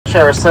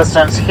Chair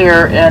assistance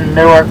here in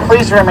Newark.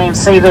 Please remain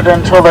seated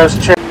until those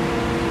chairs.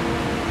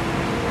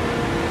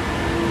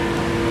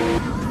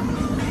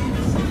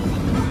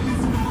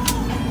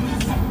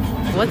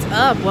 What's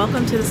up?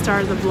 Welcome to the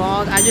start of the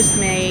vlog. I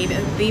just made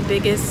the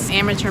biggest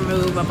amateur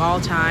move of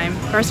all time.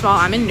 First of all,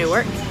 I'm in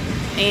Newark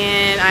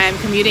and I am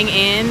commuting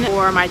in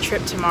for my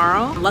trip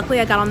tomorrow.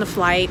 Luckily I got on the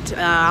flight.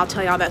 I'll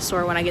tell y'all that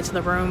story when I get to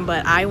the room,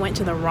 but I went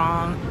to the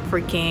wrong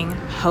freaking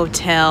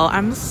hotel.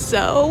 I'm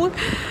so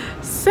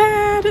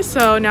sad.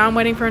 So now I'm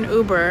waiting for an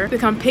Uber to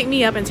come pick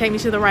me up and take me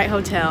to the right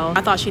hotel.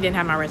 I thought she didn't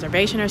have my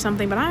reservation or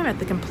something, but I'm at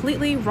the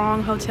completely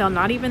wrong hotel.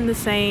 Not even the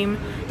same,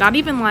 not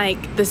even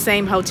like the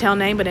same hotel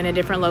name, but in a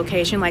different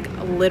location. Like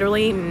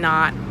literally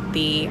not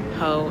the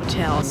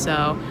hotel.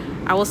 So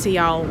I will see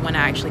y'all when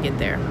I actually get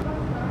there.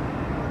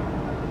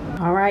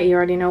 All right, you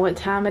already know what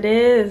time it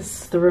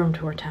is. The room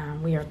tour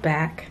time. We are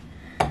back.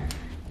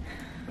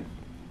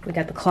 We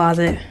got the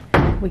closet.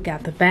 We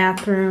got the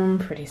bathroom,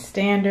 pretty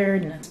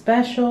standard, nothing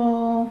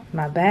special.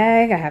 My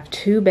bag, I have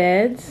 2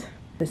 beds.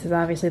 This is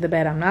obviously the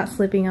bed I'm not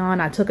sleeping on.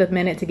 I took a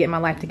minute to get my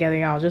life together,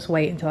 y'all. Just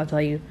wait until I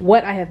tell you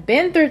what I have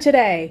been through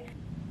today.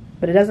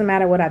 But it doesn't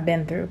matter what I've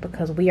been through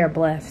because we are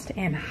blessed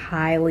and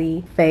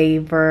highly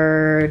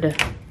favored.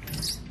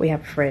 We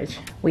have a fridge.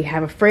 We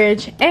have a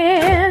fridge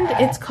and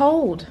it's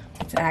cold.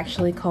 It's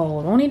actually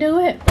cold. Won't he do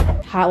it?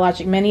 Hot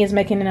Logic Mini is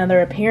making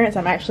another appearance.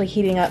 I'm actually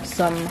heating up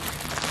some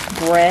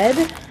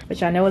bread,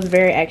 which I know is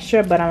very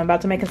extra, but I'm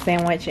about to make a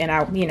sandwich and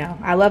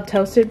I love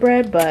toasted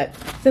bread, but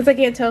since I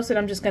can't toast it,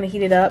 I'm just gonna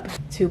heat it up.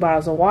 2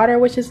 bottles of water,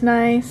 which is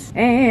nice.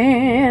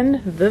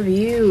 And the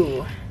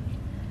view.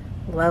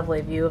 Lovely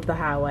view of the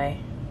highway.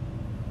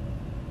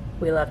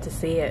 We love to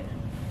see it.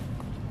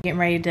 Getting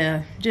ready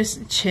to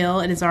just chill.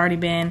 It has already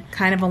been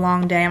kind of a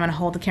long day. I'm gonna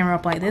hold the camera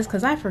up like this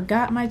because I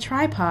forgot my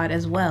tripod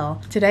as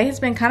well. Today has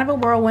been kind of a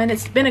whirlwind.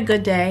 It's been a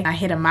good day. I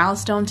hit a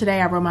milestone today.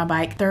 I rode my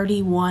bike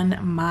 31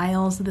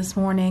 miles this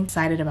morning.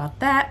 Excited about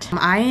that.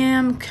 I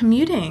am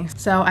commuting,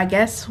 so I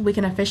guess we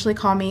can officially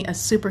call me a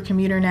super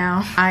commuter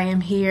now. I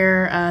am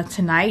here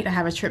tonight. I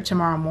have a trip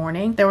tomorrow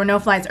morning. There were no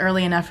flights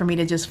early enough for me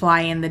to just fly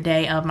in the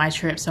day of my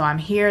trip, so I'm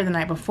here the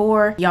night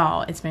before.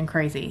 Y'all, it's been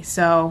crazy.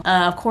 So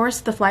of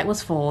course the flight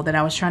was full that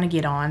I was trying to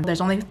get on.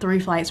 There's only 3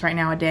 flights right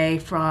now a day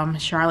from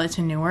Charlotte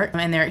to Newark,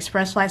 and they're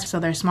express flights, so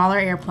they're smaller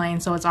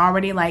airplanes, so it's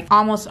already like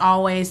almost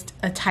always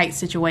a tight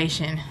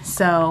situation.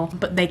 So,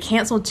 but they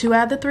canceled 2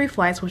 out of the 3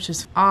 flights, which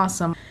is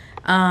awesome.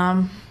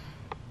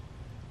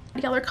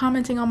 Y'all are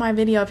commenting on my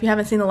video. If you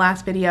haven't seen the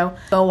last video,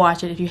 go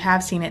watch it. If you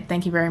have seen it,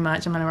 thank you very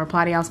much. I'm gonna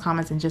reply to y'all's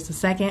comments in just a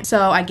second.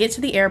 So I get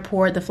to the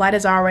airport. The flight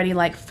is already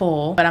like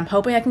full, but I'm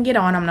hoping I can get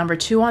on. I'm number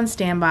 2 on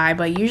standby,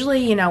 but usually,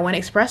 you know, when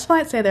express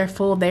flights say they're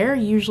full, they're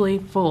usually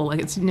full.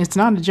 Like it's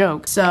not a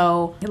joke.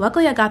 So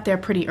luckily I got there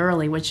pretty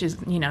early, which is,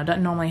 you know,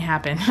 doesn't normally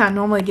happen. I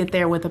normally get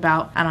there with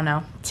about, I don't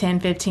know,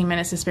 10-15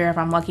 minutes to spare if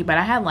I'm lucky, but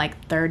I had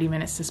like 30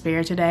 minutes to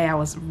spare today. I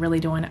was really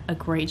doing a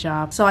great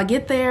job. So I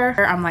get there,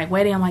 I'm like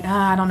waiting, I'm like,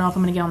 I don't know if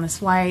I'm gonna get on this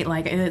flight,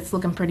 like it's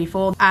looking pretty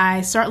full.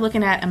 I start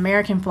looking at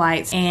American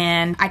flights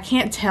and I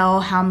can't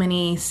tell how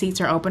many seats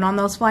are open on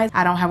those flights.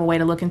 I don't have a way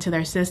to look into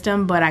their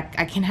system, but I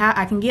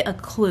can get a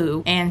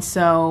clue, and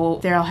so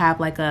they'll have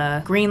like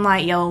a green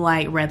light, yellow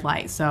light, red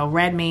light. So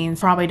red means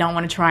probably don't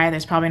want to try it,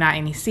 there's probably not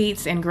any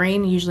seats, and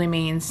green usually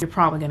means you're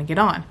probably gonna get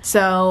on.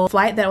 So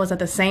flight that was at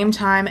the same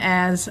time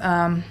as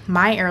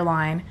my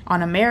airline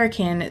on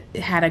American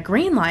had a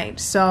green light,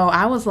 so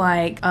I was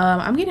like,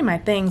 I'm getting my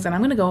things and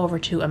I'm gonna go over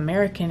to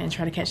American and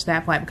try to catch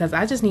that flight because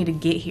I just need to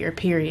get here,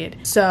 period.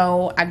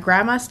 So I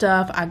grab my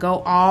stuff, I go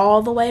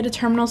all the way to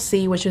Terminal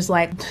C, which is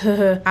like,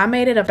 I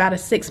made it about a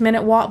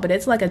 6-minute walk, but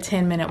it's like a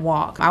 10-minute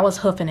walk. I was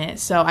hoofing it.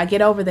 So I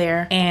get over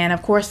there, and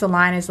of course the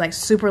line is like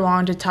super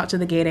long to talk to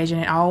the gate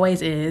agent. It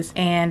always is.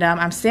 And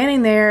I'm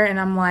standing there and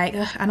I'm like,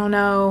 I don't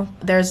know.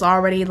 There's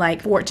already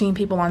like 14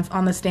 people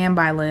on the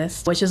standby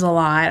list, which is a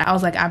lot. I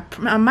was like, I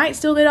might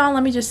still get on.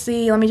 Let me just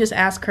see. Let me just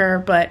ask her.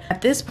 But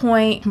at this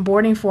point,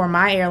 boarding for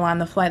my airline,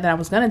 the flight that I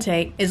was gonna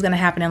take, is gonna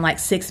happen in like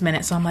 6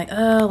 minutes. So I'm like,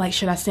 oh, like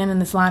should I stand in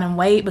this line and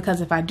wait? Because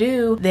if I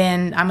do,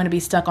 then I'm gonna be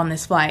stuck on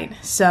this flight.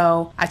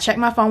 So I checked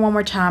my phone one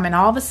more time, and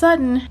all of a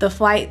sudden the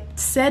flight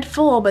said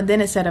full, but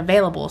then it said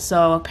available.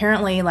 So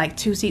apparently like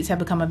 2 seats have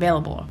become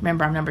available.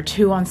 Remember, I'm number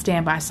 2 on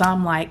standby. So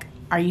I'm like,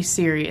 are you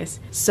serious?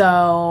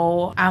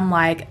 So I'm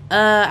like,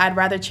 I'd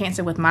rather chance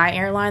it with my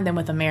airline than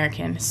with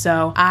American.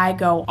 So I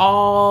go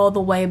all the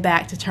way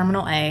back to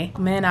Terminal A.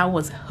 Man, I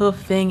was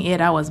hoofing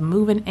it. I was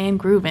moving and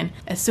grooving.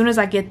 As soon as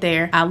I get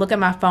there, I look at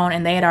my phone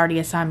and they had already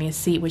assigned me a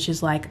seat, which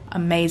is like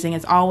amazing.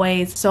 It's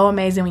always so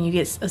amazing when you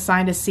get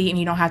assigned a seat and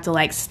you don't have to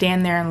like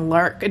stand there and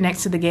lurk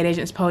next to the gate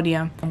agent's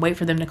podium and wait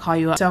for them to call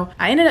you up. So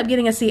I ended up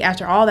getting a seat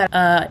after all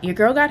that. Your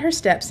girl got her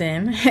steps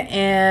in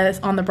as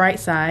on the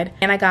bright side,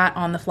 and I got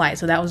on the flight.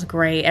 So that was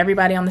great.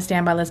 Everybody on the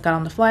standby list got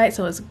on the flight,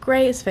 so it's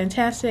great, it's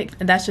fantastic,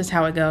 and that's just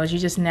how it goes. You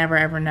just never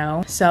ever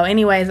know. So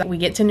anyways, we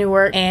get to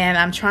Newark, and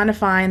I'm trying to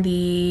find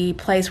the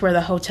place where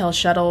the hotel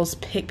shuttles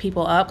pick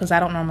people up, because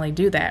I don't normally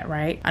do that,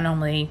 right? I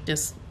normally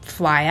just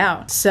fly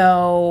out.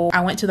 So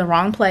I went to the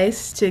wrong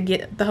place to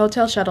get the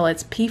hotel shuttle.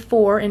 It's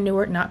P4 in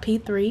Newark, not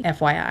P3,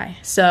 FYI.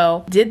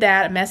 So did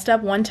that, messed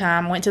up one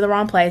time, went to the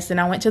wrong place, then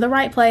I went to the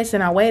right place,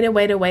 and I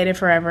waited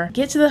forever.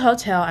 Get to the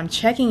hotel, I'm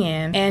checking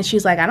in, and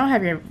she's like, I don't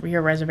have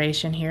your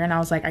reservation here. And I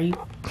was like, are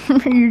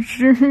you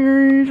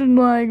serious?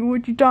 Like,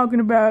 what you talking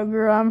about,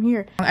 girl? I'm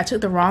here. I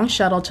took the wrong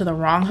shuttle to the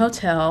wrong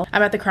hotel.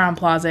 I'm at the Crown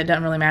Plaza. It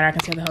doesn't really matter. I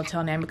can say the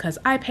hotel name because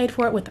I paid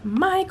for it with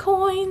my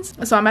coins.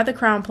 So I'm at the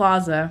Crown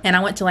Plaza, and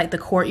I went to like the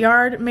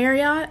Courtyard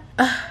Marriott.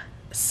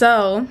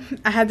 So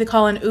I had to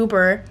call an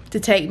Uber to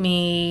take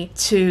me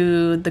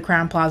to the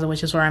Crown Plaza,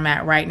 which is where I'm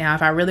at right now.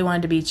 If I really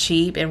wanted to be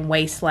cheap and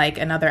waste like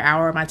another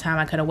hour of my time,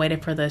 I could have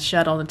waited for the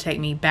shuttle to take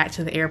me back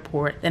to the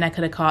airport. Then I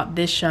could have caught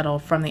this shuttle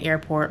from the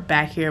airport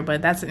back here,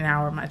 but that's an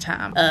hour of my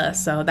time.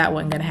 So that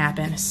wasn't gonna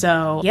happen.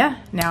 So yeah,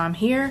 now I'm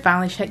here.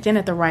 Finally checked in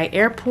at the right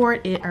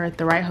airport, or at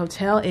the right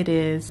hotel. It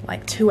is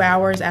like 2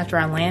 hours after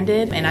I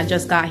landed, and I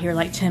just got here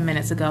like 10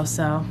 minutes ago.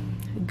 So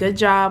good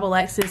job,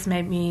 Alexis.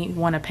 Made me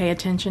want to pay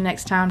attention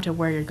next time to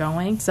where you're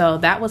going. So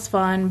that was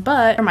fun.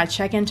 But my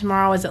check-in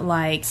tomorrow is at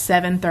like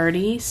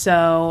 7:30.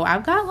 So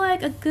I've got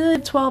like a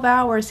good 12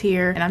 hours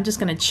here, and I'm just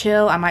gonna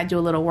chill. I might do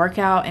a little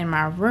workout in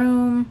my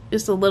room,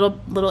 just a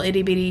little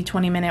itty bitty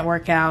 20-minute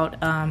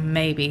workout,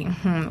 maybe.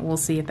 We'll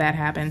see if that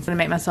happens. I'm gonna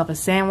make myself a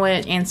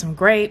sandwich and some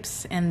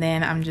grapes, and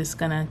then I'm just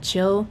gonna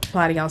chill,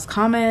 reply to y'all's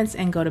comments,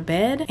 and go to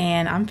bed.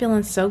 And I'm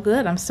feeling so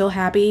good. I'm so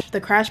happy.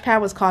 The Crashpad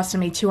was costing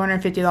me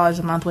 $250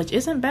 a month, which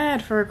isn't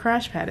bad for a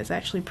Crashpad. It's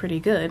actually pretty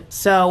good.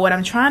 So what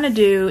I'm trying to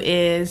do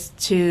is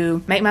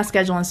to make my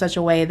schedule in such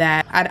a way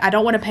that I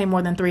don't want to pay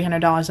more than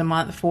 $300 a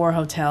month for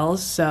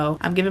hotels. So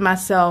I'm giving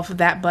myself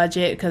that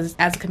budget because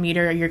as a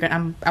commuter,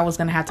 I was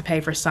gonna have to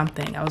pay for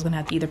something. I was gonna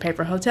have to either pay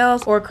for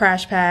hotels or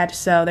Crashpad.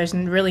 So there's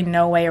really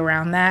no way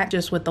around that.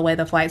 Just with the way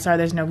the flights are,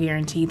 there's no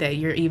guarantee that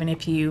even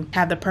if you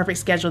have the perfect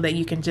schedule, that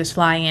you can just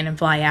fly in and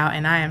fly out.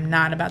 And I am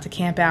not about to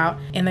camp out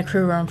in the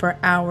crew room for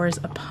hours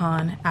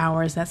upon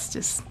hours.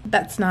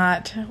 That's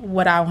not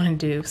what I want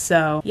to do.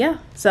 So yeah,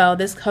 so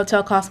this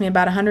hotel cost me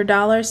about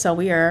 $100. So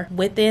we are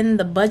within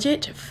the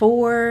budget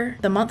for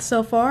the month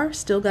so far.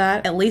 Still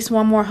got at least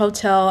one more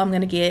hotel I'm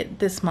gonna get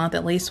this month,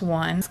 at least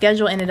one.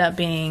 Schedule ended up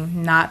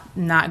being not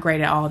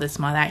great at all this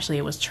month. Actually,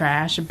 it was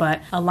trash,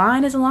 but a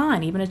line is a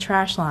line, even a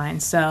trash line.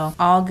 So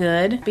all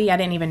good. I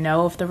didn't even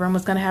know if the room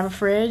was gonna have a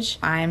fridge.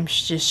 I'm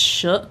just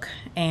shook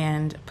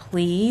and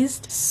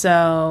pleased.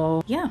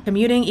 So yeah,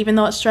 commuting, even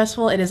though it's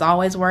stressful, it is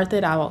always worth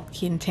it. I will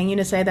continue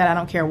to say that. I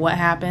don't care what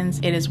happens.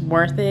 It is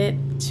worth it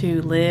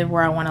to live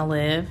where I want to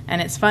live.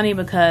 And it's funny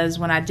because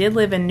when I did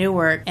live in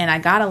Newark and I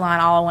got a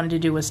line, all I wanted to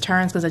do was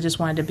turns because I just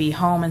wanted to be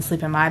home and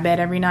sleep in my bed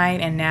every night.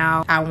 And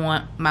now I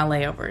want my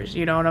layovers.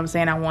 You know what I'm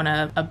saying? I want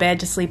a bed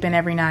to sleep in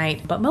every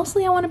night, but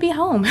mostly I want to be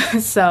home.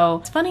 So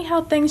it's funny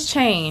how things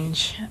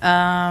change.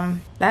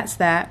 That's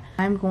that.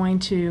 I'm going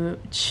to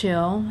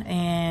chill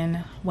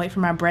and wait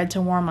for my bread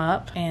to warm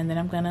up, and then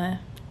I'm gonna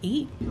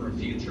eat. For a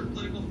future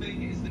political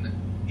thing is that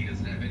he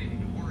doesn't have anything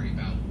to worry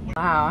about.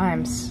 Wow, I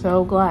am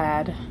so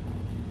glad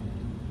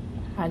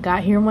I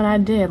got here when I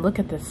did. Look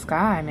at the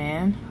sky,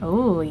 man.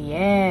 Oh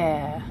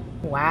yeah.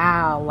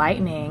 Wow,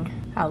 lightning.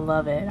 I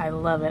love it. I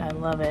love it. I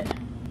love it.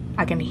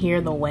 I can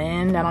hear the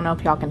wind. I don't know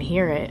if y'all can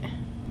hear it.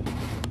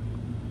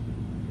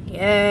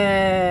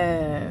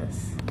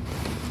 Yes.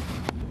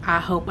 I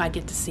hope I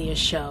get to see a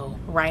show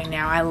right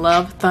now. I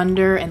love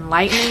thunder and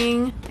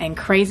lightning and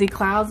crazy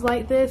clouds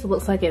like this. It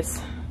looks like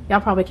it's,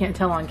 y'all probably can't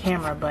tell on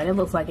camera, but it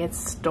looks like it's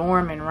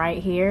storming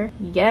right here.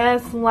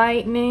 Yes,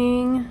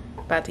 lightning.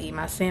 About to eat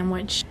my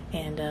sandwich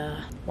and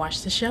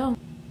watch the show.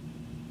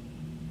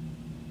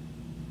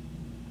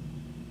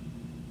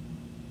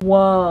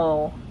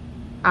 Whoa.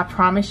 I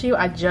promise you,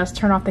 I just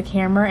turned off the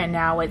camera and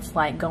now it's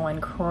like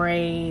going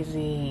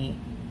crazy.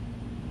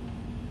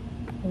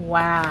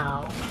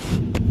 Wow.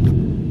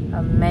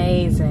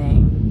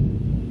 Amazing.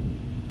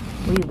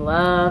 We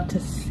love to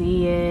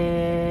see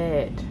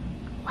it.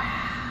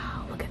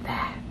 Wow, look at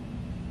that.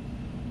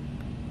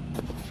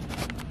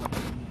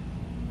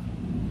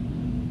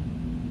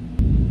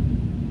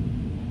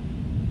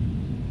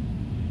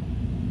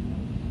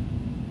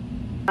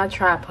 My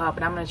tripod,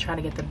 but I'm gonna try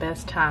to get the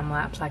best time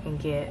lapse I can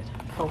get,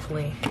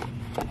 hopefully.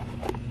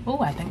 Oh,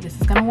 I think this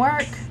is gonna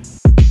work.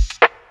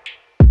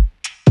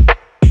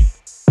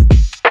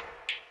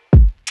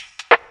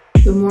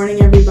 Good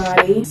morning,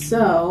 everybody.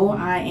 So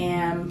I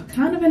am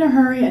kind of in a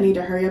hurry. I need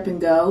to hurry up and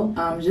go.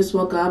 Just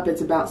woke up.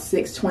 It's about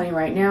 6:20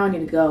 right now. I need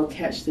to go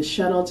catch the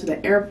shuttle to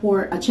the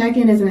airport. A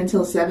check-in isn't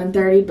until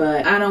 7:30,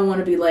 but I don't want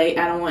to be late.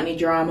 I don't want any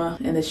drama,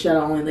 and the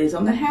shuttle only leaves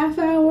on the half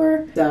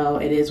hour. So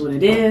it is what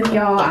it is,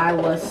 y'all. I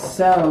was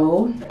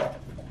so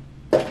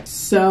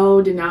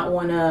did not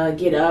want to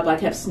get up. I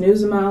kept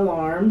snoozing my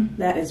alarm.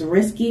 That is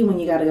risky when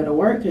you got to go to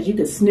work because you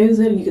could snooze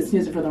it and you could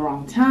snooze it for the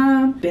wrong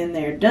time. Been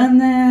there, done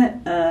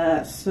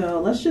that.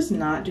 So let's just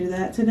not do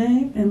that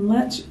today and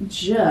let's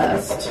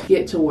just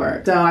get to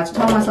work. So I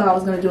told myself I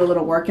was going to do a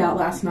little workout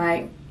last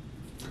night.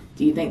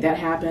 Do you think that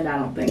happened? I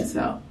don't think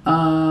so.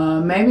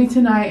 Maybe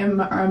tonight on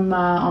my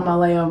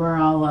layover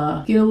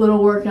I'll get a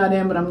little workout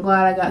in, but I'm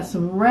glad I got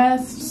some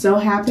rest. So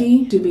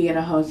happy to be in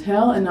a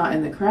hotel and not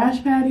in the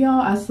crash pad,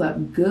 y'all. I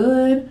slept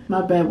good.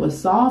 My bed was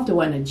soft. It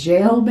wasn't a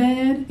jail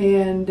bed,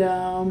 and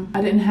I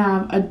didn't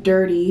have a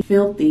dirty,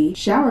 filthy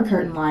shower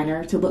curtain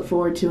liner to look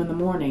forward to in the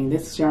morning.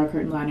 This shower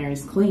curtain liner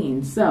is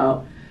clean.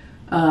 So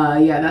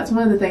yeah, that's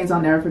one of the things I'll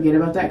never forget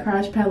about that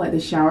crash pad. Like, the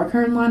shower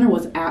curtain liner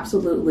was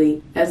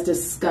absolutely as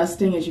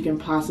disgusting as you can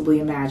possibly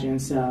imagine.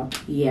 So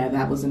yeah,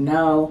 that was a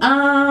no.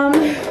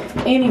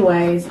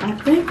 Anyways, I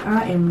think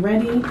I am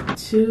ready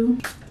to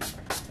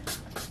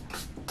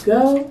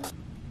go.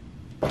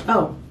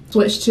 Oh,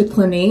 switch to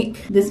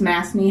Clinique. This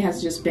mask knee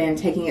has just been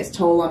taking its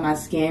toll on my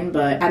skin,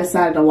 but I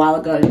decided a while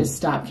ago to just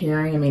stop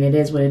caring. I mean, it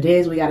is what it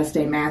is. We got to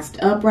stay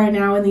masked up right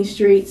now in these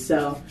streets,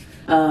 so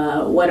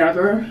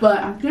whatever.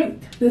 But I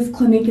think this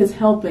Clinique is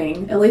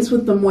helping, at least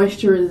with the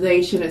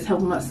moisturization. It's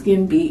helping my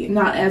skin be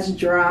not as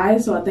dry,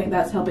 so I think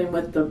that's helping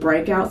with the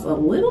breakouts a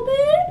little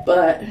bit.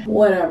 But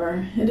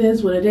whatever, it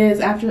is what it is.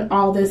 After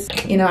all this,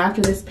 you know,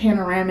 after this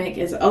panoramic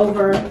is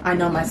over, I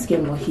know my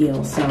skin will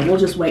heal, so we'll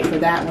just wait for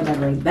that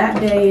whenever that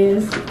day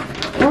is.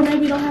 Or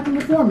maybe it'll happen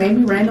before.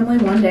 Maybe randomly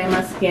one day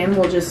my skin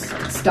will just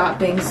stop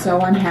being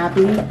so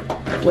unhappy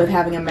with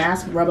having a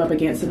mask rub up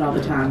against it all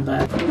the time.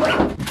 But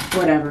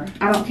whatever,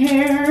 I don't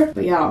care.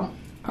 But y'all,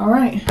 all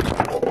right.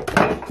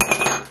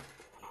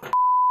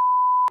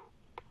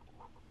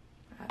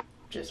 I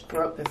just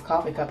broke this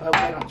coffee cup.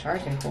 Hopefully I don't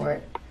charge him for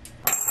it.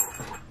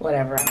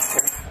 Whatever, I'm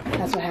sure.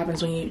 That's what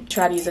happens when you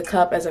try to use a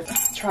cup as a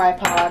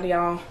tripod,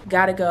 y'all.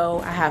 Gotta go.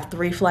 I have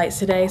 3 flights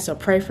today, so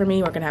pray for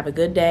me. We're gonna have a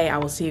good day. I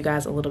will see you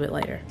guys a little bit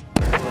later.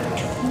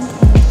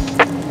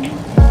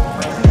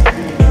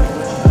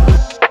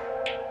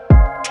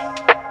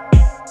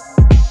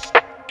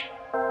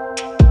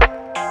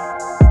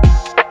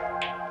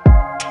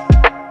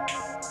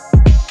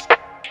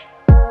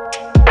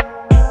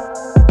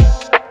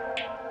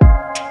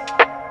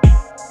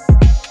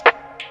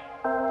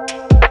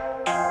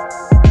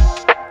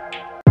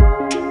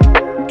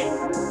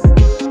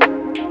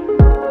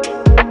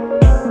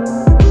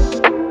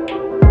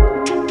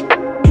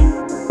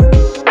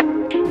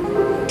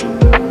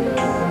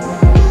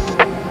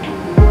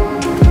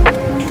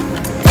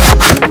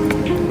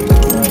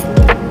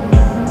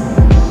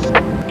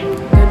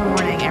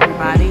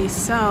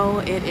 So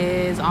it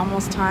is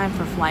almost time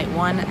for flight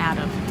 1 out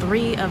of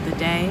 3 of the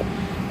day.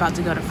 About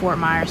to go to Fort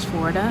Myers,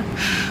 Florida.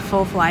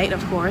 Full flight,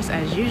 of course,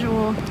 as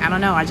usual. I don't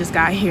know, I just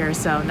got here,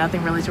 so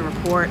nothing really to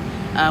report.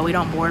 We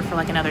don't board for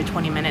like another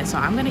 20 minutes, so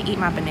I'm gonna eat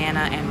my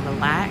banana and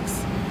relax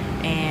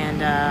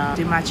and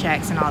do my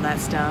checks and all that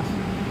stuff.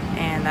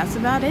 And that's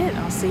about it.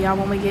 I'll see y'all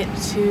when we get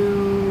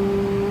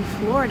to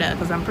Florida,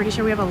 because I'm pretty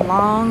sure we have a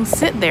long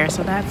sit there,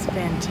 so that's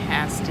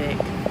fantastic.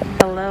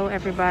 Hello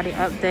everybody,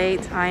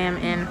 update. I am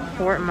in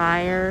Fort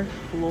Myers,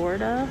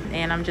 Florida,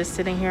 and I'm just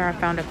sitting here. I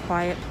found a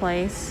quiet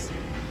place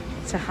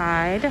to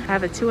hide. I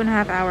have a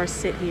 2.5 hour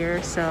sit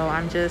here, so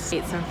I'm just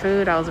ate some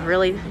food. I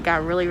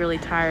got really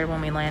tired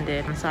when we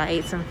landed, so I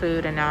ate some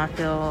food and now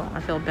I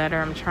feel better.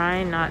 I'm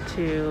trying not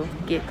to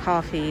get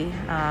coffee.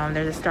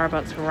 There's a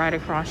Starbucks right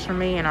across from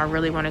me, and I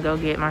really want to go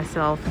get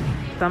myself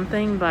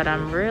something, but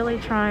I'm really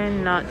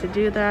trying not to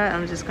do that.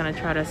 I'm just gonna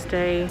try to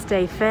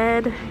stay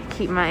fed,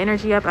 keep my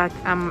energy up.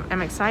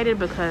 I'm excited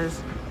because,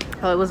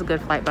 oh, it was a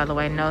good flight, by the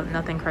way.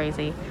 Nothing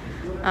crazy.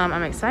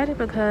 I'm excited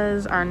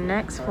because our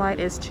next flight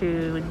is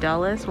to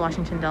Dulles,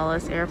 Washington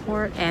Dulles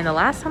Airport, and the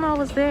last time I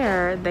was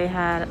there, they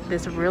had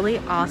this really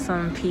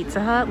awesome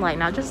Pizza Hut, like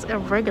not just a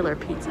regular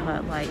Pizza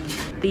Hut, like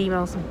the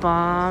most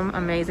bomb,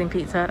 amazing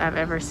Pizza Hut I've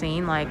ever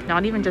seen, like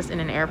not even just in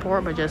an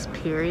airport, but just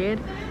period.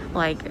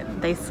 Like,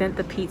 they sent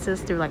the pizzas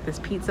through like this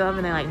pizza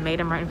oven, they like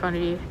made them right in front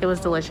of you. It was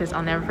delicious.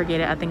 I'll never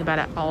forget it. I think about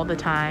it all the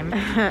time.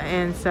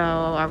 And so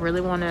I really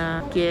want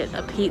to get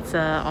a pizza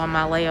on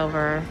my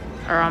layover,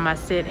 or on my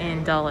sit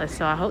in Dulles.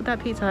 So I hope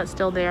that Pizza Hut's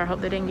still there. I hope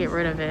they didn't get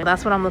rid of it.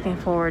 That's what I'm looking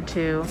forward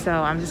to. So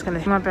I'm just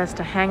gonna do my best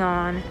to hang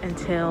on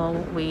until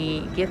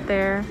we get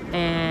there,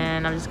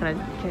 and I'm just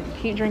gonna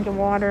keep drinking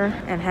water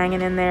and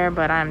hanging in there,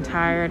 but I'm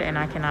tired and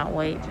I cannot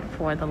wait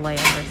for the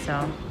layover.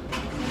 So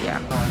yeah.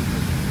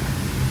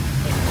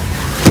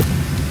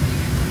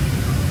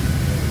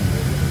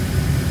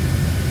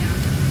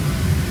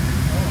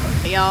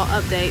 Y'all,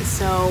 update.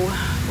 So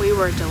we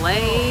were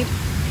delayed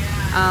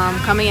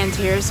coming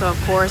into here, so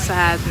of course I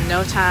had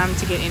no time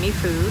to get any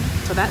food,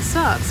 so that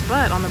sucks.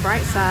 But on the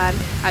bright side,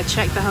 I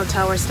checked the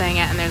hotel we're staying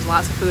at, and there's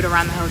lots of food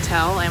around the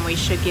hotel, and we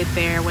should get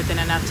there within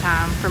enough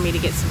time for me to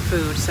get some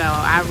food. So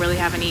I really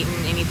haven't eaten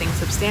anything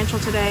substantial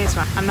today,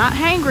 so I'm not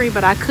hangry,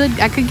 but I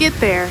could get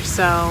there.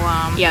 So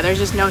yeah, there's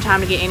just no time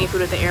to get any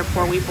food at the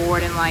airport. We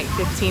board in like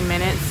 15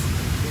 minutes,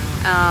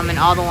 and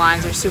all the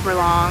lines are super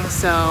long.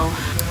 So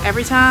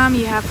every time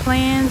you have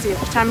plans,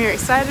 every time you're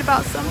excited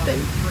about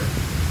something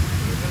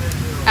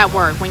at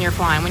work, when you're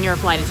flying, when you're a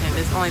flight attendant,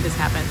 this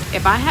happens.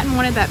 If I hadn't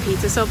wanted that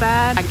pizza so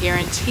bad, I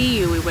guarantee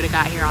you we would have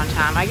got here on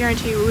time. I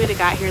guarantee you we would have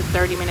got here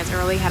 30 minutes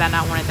early had I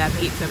not wanted that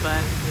pizza.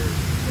 But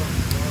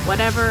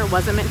whatever, it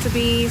wasn't meant to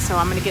be. So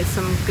I'm gonna get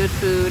some good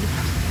food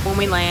when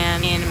we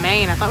land in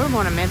Maine. I thought we were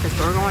going to Memphis,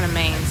 but we're going to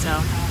Maine. So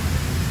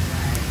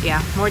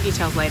yeah, more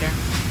details later.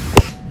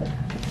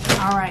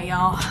 All right,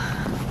 y'all.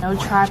 No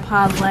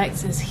tripod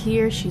Lex is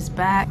here. She's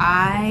back.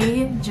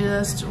 I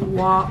just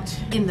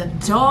walked in the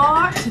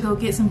dark to go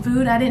get some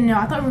food. I didn't know.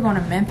 I thought we were going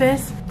to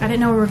Memphis. I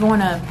didn't know we were going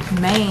to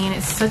Maine.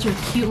 It's such a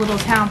cute little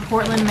town,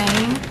 Portland,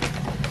 Maine.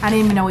 I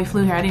didn't even know we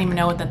flew here. I didn't even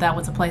know that that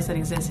was a place that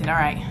existed. All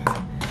right.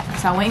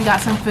 So I went and got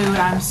some food.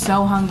 I'm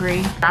so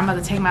hungry. I'm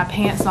about to take my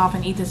pants off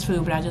and eat this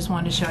food, but I just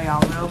wanted to show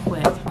y'all real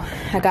quick.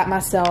 I got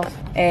myself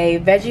a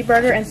veggie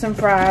burger and some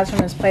fries from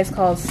this place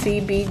called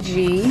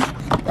CBG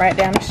right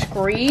down the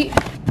street.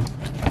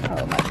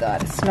 Oh my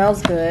God, it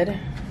smells good.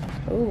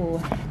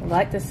 Ooh, I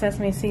like the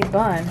sesame seed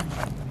bun.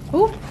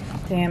 Ooh,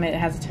 damn it, it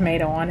has a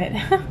tomato on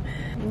it.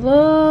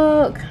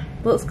 Look,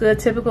 looks good.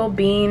 Typical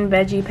bean,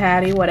 veggie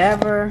patty,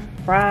 whatever.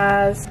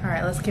 Fries. All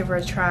right, let's give her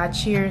a try.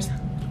 Cheers.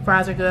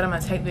 Fries are good. I'm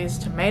gonna take these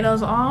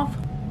tomatoes off.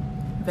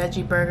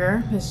 Veggie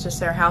burger. It's just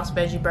their house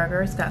veggie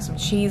burger. It's got some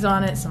cheese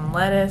on it, some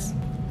lettuce.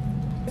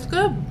 It's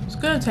good. It's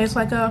good. It tastes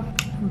like a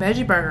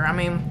veggie burger. I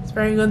mean, it's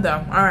very good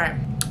though. All right.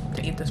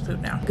 To eat this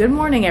food now. Good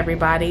morning,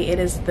 everybody. It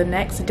is the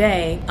next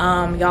day.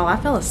 Y'all, I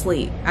fell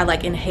asleep. I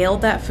like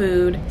inhaled that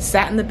food,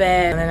 sat in the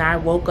bed, and then I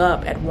woke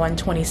up at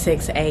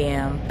 1:26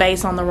 a.m.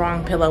 face on the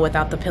wrong pillow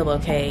without the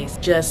pillowcase.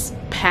 Just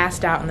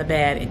passed out in the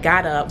bed,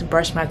 got up,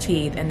 brushed my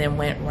teeth, and then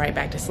went right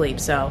back to sleep.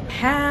 So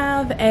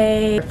have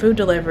a food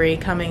delivery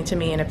coming to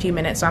me in a few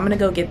minutes, so I'm gonna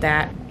go get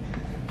that.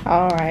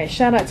 All right,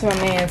 shout out to my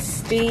man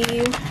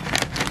Steve.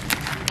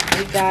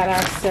 We got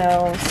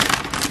ourselves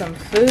some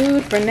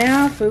food for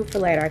now, food for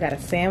later. I got a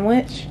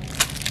sandwich,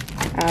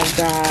 I've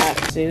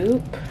got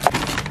soup,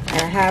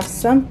 and I have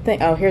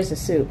something. Oh, here's the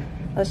soup.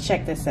 Let's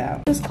check this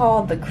out. This is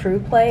called the crew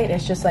plate.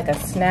 It's just like a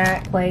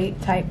snack plate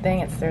type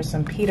thing. There's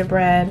some pita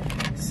bread,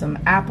 some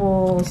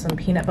apples, some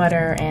peanut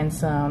butter, and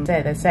some,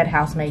 it said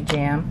house-made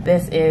jam.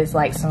 This is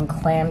like some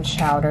clam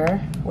chowder,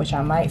 which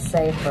I might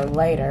save for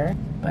later,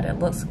 but it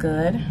looks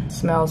good.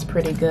 Smells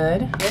pretty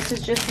good. This is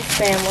just a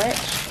sandwich.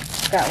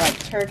 It's got like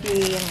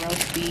turkey and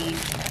roast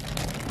beef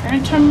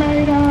and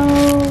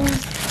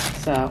tomatoes,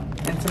 so,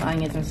 and some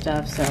onions and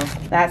stuff. So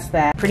that's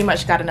that. Pretty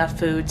much got enough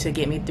food to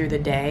get me through the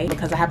day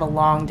because I have a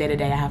long day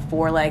today. I have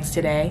 4 legs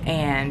today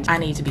and I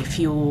need to be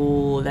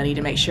fueled. I need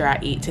to make sure I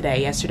eat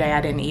today. Yesterday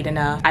I didn't eat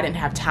enough. I didn't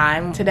have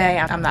time today.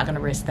 I'm not gonna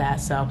risk that,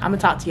 so I'm gonna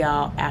talk to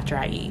y'all after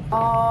I eat.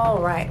 All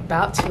right,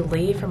 about to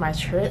leave for my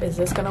trip. Is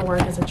this gonna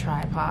work as a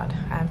tripod?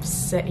 I'm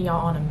setting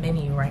y'all on a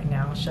menu right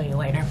now. I'll show you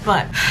later,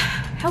 but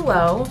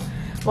hello.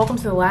 Welcome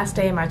to the last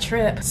day of my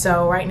trip.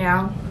 So right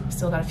now,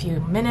 still got a few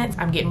minutes.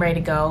 I'm getting ready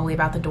to go, leave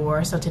out the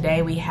door. So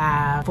today we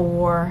have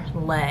 4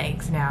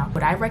 legs. Now,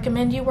 would I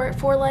recommend you work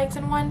 4 legs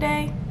in one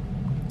day?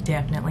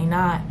 Definitely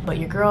not. But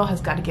your girl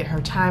has got to get her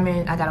time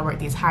in. I got to work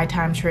these high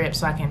time trips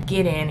so I can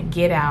get in,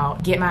 get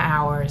out, get my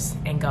hours,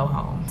 and go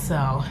home.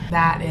 So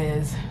that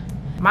is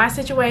my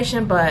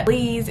situation, but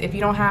please, if you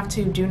don't have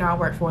to, do not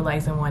work 4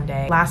 legs in one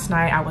day. Last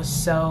night I was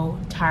so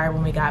tired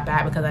when we got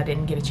back because I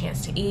didn't get a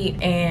chance to eat,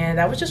 and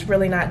that was just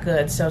really not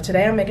good. So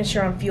today I'm making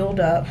sure I'm fueled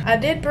up. I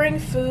did bring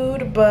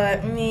food, but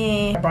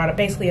I brought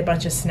basically a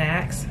bunch of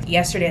snacks.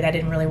 Yesterday that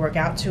didn't really work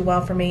out too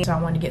well for me, so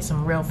I wanted to get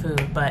some real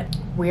food. But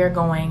we are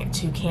going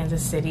to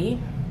Kansas City.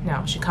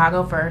 No,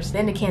 Chicago first,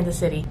 then to Kansas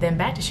City, then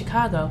back to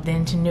Chicago,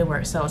 then to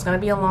Newark. So it's gonna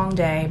be a long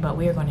day, but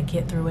we are gonna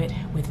get through it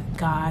with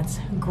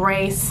God's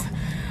grace.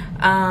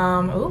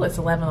 Ooh, it's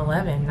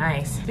 11:11,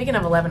 nice. Speaking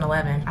of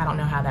 11:11, I don't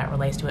know how that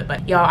relates to it,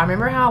 but y'all, I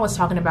remember how I was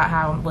talking about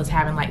how I was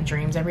having like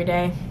dreams every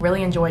day.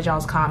 Really enjoyed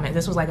y'all's comments.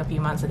 This was like a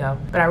few months ago,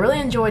 but I really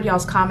enjoyed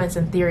y'all's comments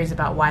and theories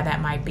about why that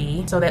might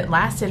be. So that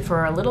lasted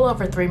for a little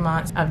over 3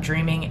 months of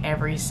dreaming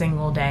every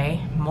single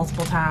day,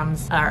 multiple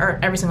times, or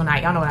every single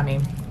night, y'all know what I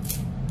mean.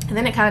 And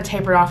then it kind of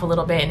tapered off a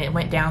little bit and it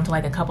went down to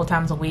like a couple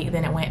times a week.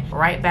 Then it went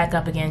right back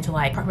up again to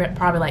like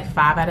probably like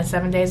 5 out of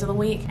 7 days of the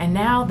week. And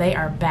now they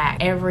are back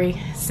every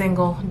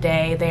single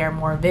day. They are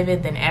more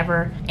vivid than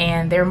ever.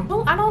 And they're,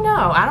 well, I don't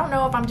know. I don't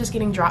know if I'm just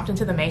getting dropped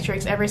into the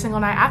matrix every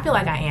single night. I feel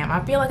like I am. I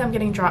feel like I'm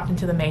getting dropped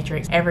into the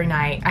matrix every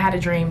night. I had a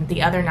dream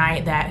the other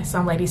night that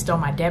some lady stole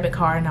my debit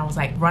card and I was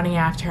like running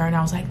after her and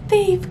I was like,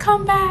 thief,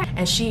 come back.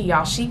 And she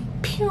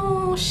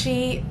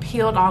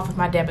peeled off with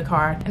my debit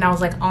card. And I was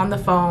like on the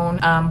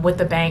phone with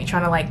the bank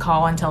trying to like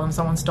call and tell them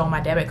someone stole my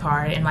debit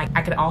card, and like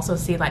I could also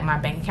see like my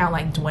bank account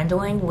like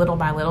dwindling little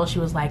by little. She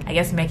was like, I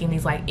guess, making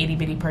these like itty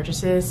bitty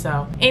purchases.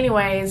 So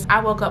anyways, I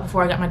woke up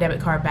before I got my debit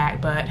card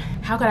back, but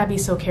how could I be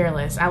so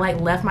careless? I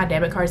like left my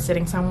debit card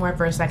sitting somewhere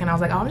for a second. I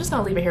was like, oh, I'm just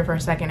gonna leave it here for a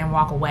second and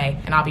walk away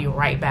and I'll be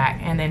right back.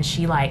 And then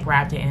she like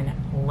grabbed it and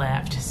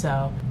left.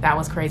 So that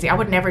was crazy. I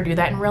would never do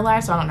that in real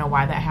life, so I don't know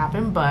why that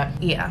happened, but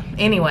yeah.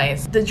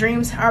 Anyways, the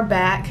dreams are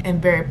back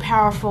and very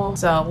powerful,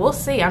 so we'll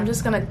see. I'm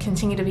just gonna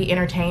continue to be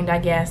entertained, I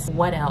guess.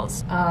 What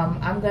else?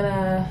 I'm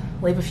gonna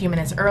leave a few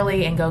minutes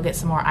early and go get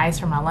some more ice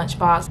for my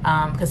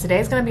lunchbox, because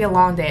today's gonna be a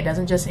long day. It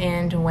doesn't just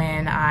end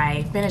when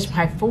I finish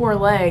my 4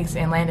 legs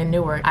and land in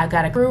Newark. I've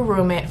got to crew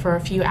room it for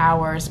a few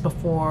hours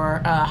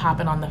before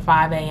hopping on the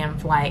 5 a.m.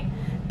 flight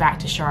back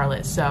to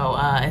Charlotte. So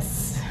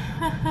it's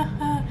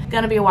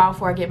gonna be a while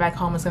before I get back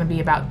home. It's gonna be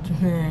about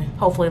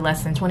hopefully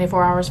less than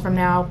 24 hours from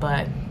now,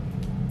 but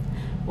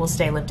we'll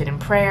stay lifted in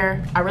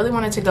prayer. I really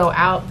wanted to go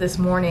out this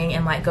morning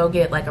and like go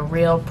get like a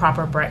real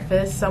proper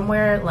breakfast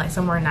somewhere, like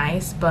somewhere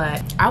nice,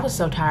 but I was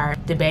so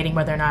tired debating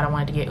whether or not I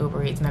wanted to get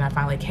Uber Eats, and then I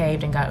finally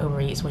caved and got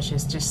Uber Eats, which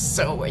is just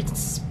so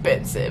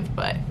expensive,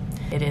 but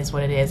it is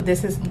what it is.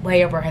 This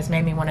layover has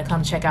made me want to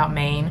come check out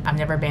Maine. I've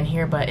never been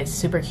here, but it's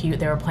super cute.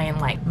 They were playing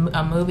like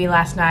a movie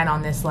last night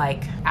on this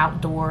like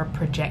outdoor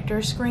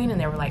projector screen, and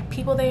there were like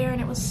people there,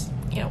 and it was,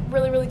 you know,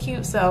 really, really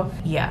cute. So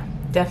yeah,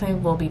 definitely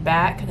will be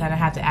back. Gonna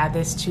have to add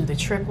this to the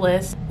trip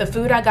list. The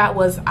food I got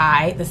was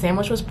the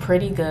sandwich was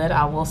pretty good,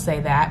 I will say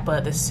that,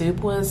 but the soup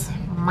was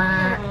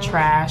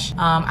trash.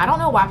 I don't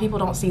know why people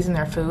don't season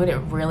their food. It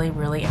really,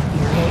 really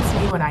infuriates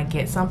me when I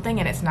get something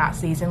and it's not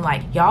seasoned.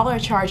 Like, y'all are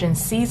charging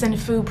seasoned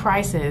food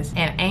prices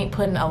and ain't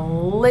putting a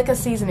lick of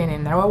seasoning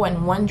in. There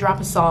wasn't one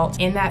drop of salt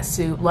in that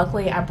soup.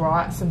 Luckily, I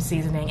brought some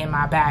seasoning in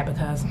my bag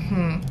because,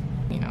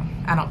 you know,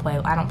 I don't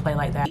play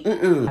like that.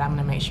 I'm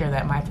gonna make sure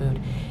that my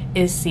food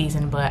is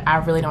seasoned, but I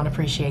really don't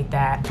appreciate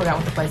that. I forgot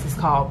what the place is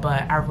called,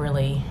 but I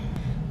really,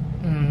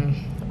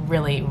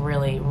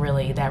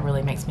 really, that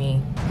really makes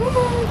me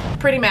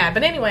pretty mad.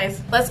 But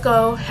anyways, let's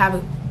go have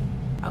a,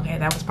 okay,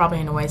 that was probably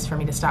a noise for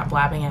me to stop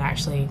blabbing and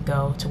actually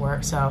go to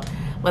work. So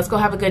let's go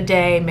have a good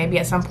day. Maybe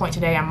at some point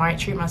today I might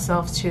treat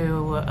myself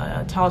to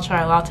a tall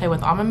chai latte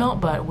with almond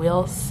milk, but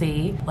we'll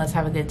see. Let's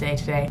have a good day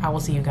today. I will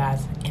see you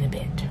guys in a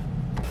bit.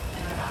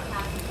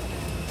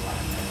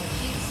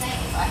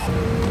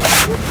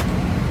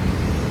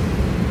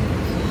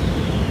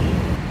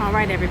 All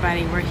right,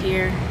 everybody, we're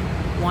here.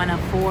 1 of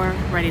 4,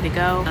 ready to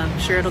go. I'm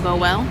sure it'll go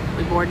well.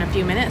 We board in a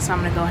few minutes, so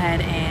I'm gonna go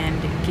ahead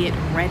and get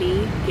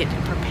ready, get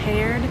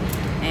prepared,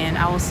 and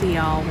I will see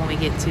y'all when we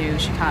get to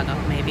Chicago,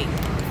 maybe.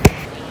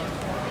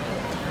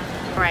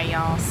 All right,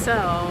 y'all,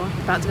 so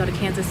about to go to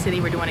Kansas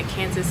City. We're doing a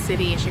Kansas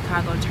City and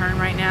Chicago turn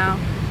right now.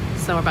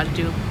 So we're about to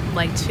do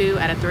like 2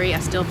 out of 3. I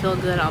still feel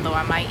good, although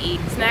I might eat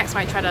snacks.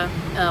 Might try to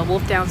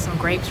wolf down some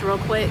grapes real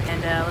quick,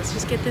 and let's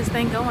just get this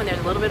thing going. There's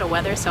a little bit of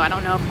weather, so I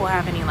don't know if we'll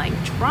have any like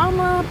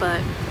drama,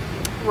 but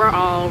we're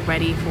all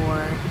ready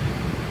for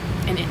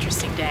an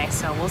interesting day.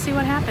 So we'll see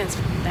what happens.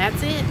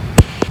 That's it.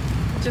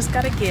 Just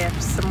got a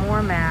gift, some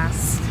more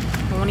masks.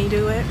 Won't he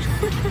do it?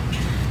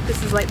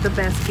 This is like the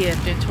best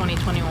gift in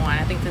 2021.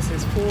 I think this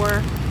is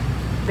 4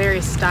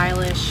 very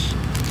stylish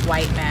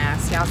white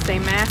masks. Y'all stay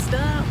masked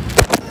up.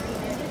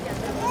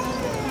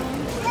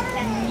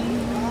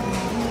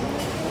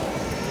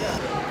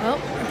 Well,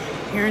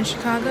 here in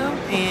Chicago,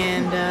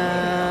 and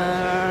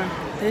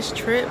this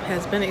trip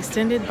has been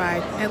extended by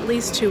at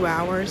least 2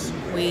 hours.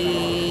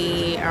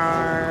 We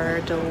are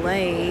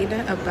delayed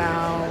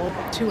about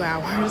 2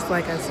 hours,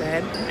 like I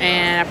said,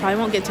 and I probably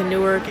won't get to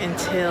Newark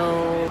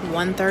until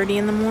 1:30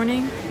 in the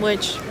morning,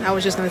 which I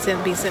was just gonna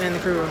be sitting in the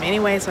crew room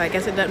anyway, so I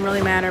guess it doesn't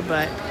really matter,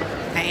 but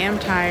I am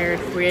tired.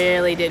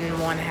 Really didn't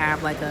want to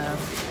have like a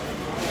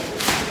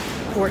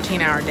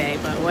 14-hour day,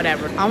 but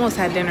whatever. Almost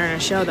had dinner and a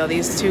show though.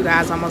 These 2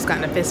 guys almost got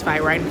in a fist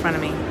fight right in front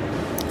of me,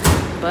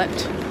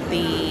 but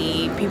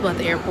the people at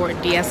the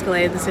airport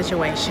de-escalated the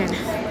situation.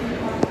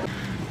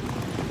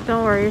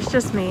 Don't worry, it's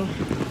just me.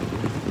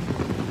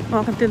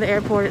 Walking through the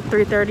airport at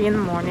 3:30 in the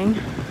morning.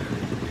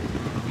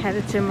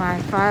 Headed to my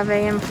 5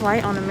 a.m.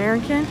 flight on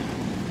American.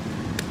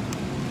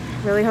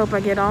 Really hope I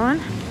get on.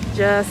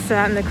 Just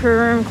sat in the crew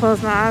room,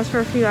 closed my eyes for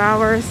a few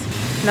hours.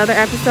 Another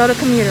episode of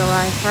commuter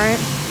life, right?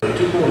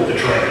 To board the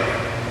train.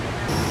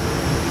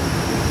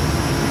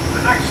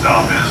 The next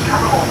stop is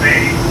Terminal B.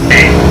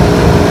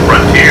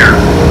 Frontier,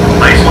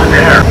 Iceland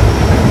Air,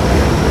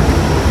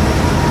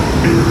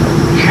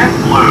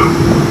 JetBlue,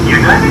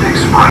 United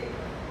Express.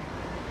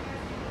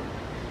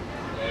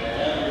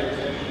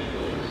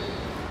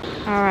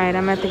 All right,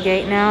 I'm at the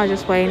gate now,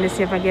 just waiting to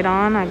see if I get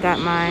on. I got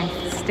my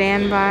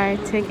standby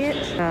ticket,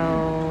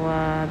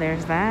 so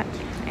there's that,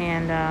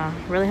 and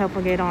really hope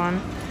I get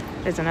on.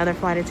 There's another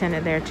flight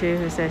attendant there too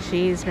who says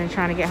she's been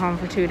trying to get home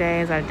for 2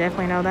 days. I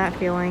definitely know that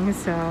feeling,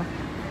 so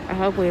I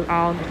hope we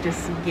all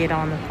just get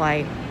on the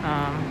flight.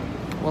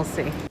 We'll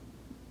see.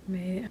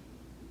 Made it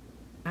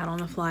out on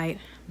the flight,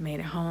 made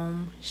it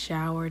home,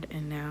 showered,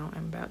 and now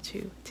I'm about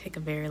to take a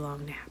very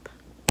long nap.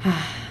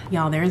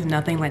 Y'all, there is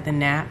nothing like the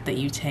nap that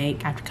you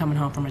take after coming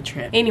home from a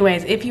trip.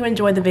 Anyways, if you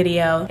enjoyed the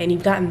video and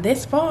you've gotten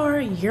this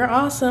far, you're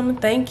awesome.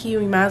 Thank you.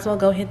 You might as well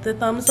go hit the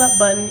thumbs up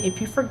button if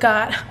you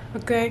forgot,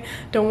 okay?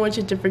 Don't want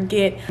you to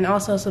forget. And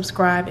also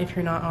subscribe if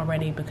you're not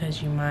already,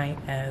 because you might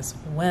as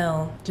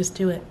well. Just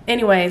do it.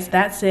 Anyways,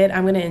 that's it.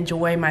 I'm gonna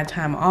enjoy my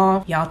time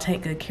off. Y'all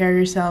take good care of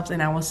yourselves,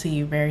 and I will see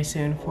you very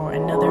soon for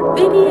another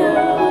video.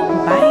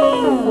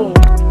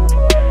 Bye.